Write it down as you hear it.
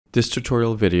This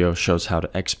tutorial video shows how to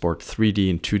export 3D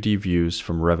and 2D views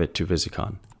from Revit to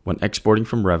Visicon. When exporting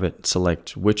from Revit,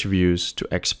 select which views to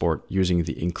export using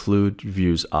the Include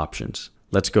Views options.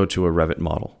 Let's go to a Revit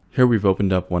model. Here we've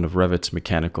opened up one of Revit's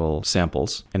mechanical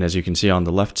samples, and as you can see on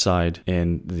the left side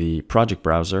in the project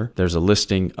browser, there's a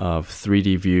listing of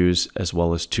 3D views as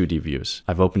well as 2D views.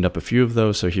 I've opened up a few of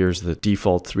those, so here's the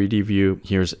default 3D view.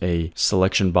 Here's a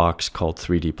selection box called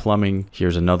 3D plumbing.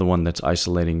 Here's another one that's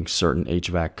isolating certain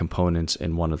HVAC components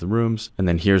in one of the rooms, and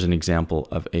then here's an example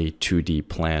of a 2D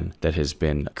plan that has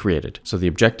been created. So the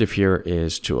objective here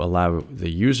is to allow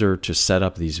the user to set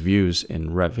up these views in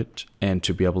Revit and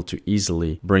to be able to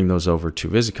easily bring those over to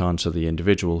Visicon, so the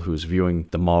individual who's viewing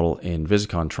the model in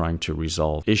Visicon trying to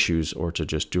resolve issues or to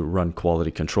just run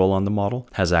quality control on the model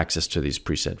has access to these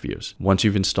preset views. Once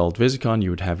you've installed Visicon,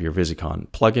 you would have your Visicon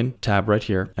plugin tab right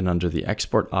here, and under the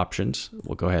export options,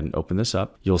 we'll go ahead and open this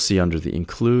up. You'll see under the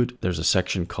include, there's a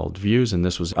section called views, and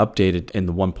this was updated in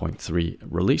the 1.3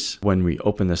 release. When we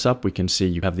open this up, we can see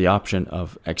you have the option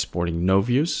of exporting no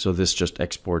views. So this just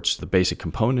exports the basic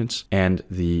components and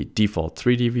the default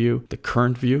 3D view, the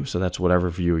current view, so that's whatever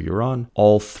view you're on,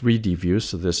 all 3D views,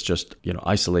 so this just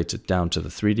isolates it down to the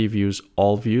 3D views,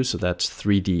 all views, so that's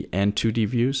 3D and 2D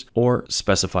views, or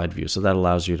specified views, so that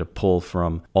allows you to pull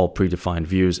from all predefined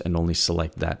views and only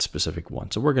select that specific one.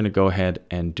 So we're going to go ahead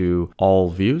and do all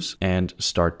views and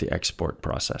start the export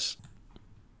process.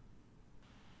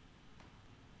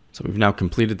 So we've now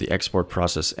completed the export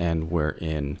process and we're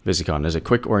in Visicon. As a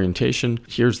quick orientation,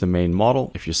 here's the main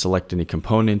model. If you select any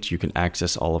component, you can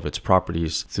access all of its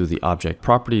properties through the object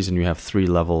properties, and you have 3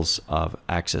 levels of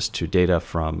access to data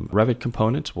from Revit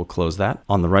components. We'll close that.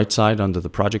 On the right side under the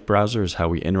project browser is how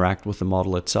we interact with the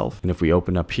model itself. And if we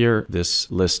open up here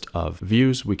this list of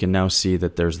views, we can now see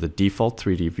that there's the default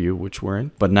 3D view which we're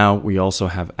in, but now we also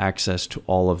have access to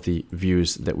all of the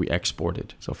views that we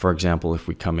exported. So for example, if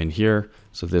we come in here,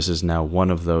 so this is now one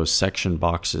of those section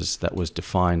boxes that was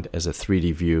defined as a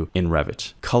 3D view in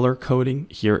Revit. Color coding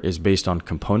here is based on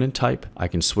component type. I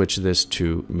can switch this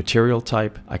to material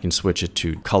type. I can switch it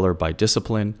to color by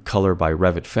discipline, color by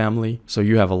Revit family. So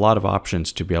you have a lot of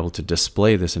options to be able to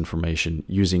display this information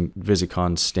using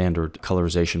Visicon's standard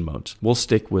colorization modes. We'll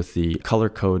stick with the color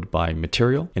code by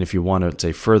material. And if you want to,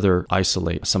 say, further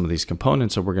isolate some of these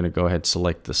components, so we're going to go ahead,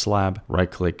 select the slab, right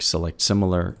click, select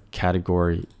similar,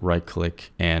 category, right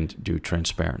click, and do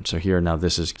transparent. So here now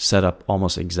this is set up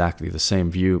almost exactly the same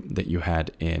view that you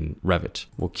had in Revit.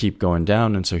 We'll keep going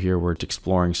down, and so here we're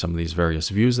exploring some of these various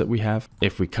views that we have.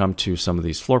 If we come to some of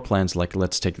these floor plans, like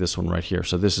let's take this one right here.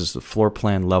 So this is the floor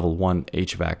plan level 1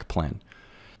 HVAC plan.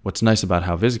 What's nice about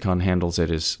how Visicon handles it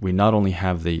is we not only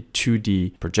have the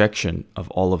 2D projection of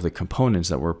all of the components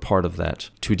that were part of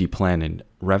that 2D plan in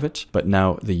Revit, but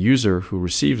now the user who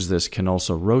receives this can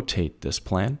also rotate this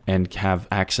plan and have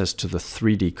access to the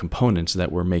 3D components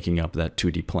that were making up that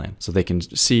 2D plan. So they can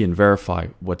see and verify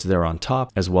what's there on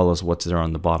top as well as what's there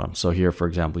on the bottom. So here, for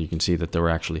example, you can see that there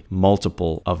were actually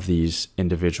multiple of these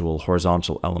individual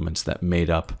horizontal elements that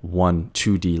made up one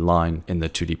 2D line in the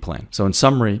 2D plan. So in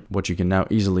summary, what you can now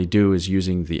easily do is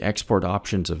using the export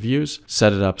options of views,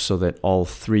 set it up so that all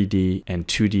 3D and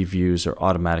 2D views are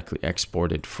automatically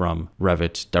exported from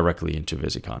Revit directly into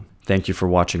Visicon. Thank you for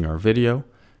watching our video.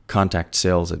 Contact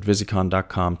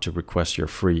sales@visicon.com to request your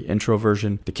free intro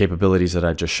version. The capabilities that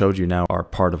I just showed you now are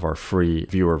part of our free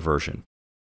viewer version.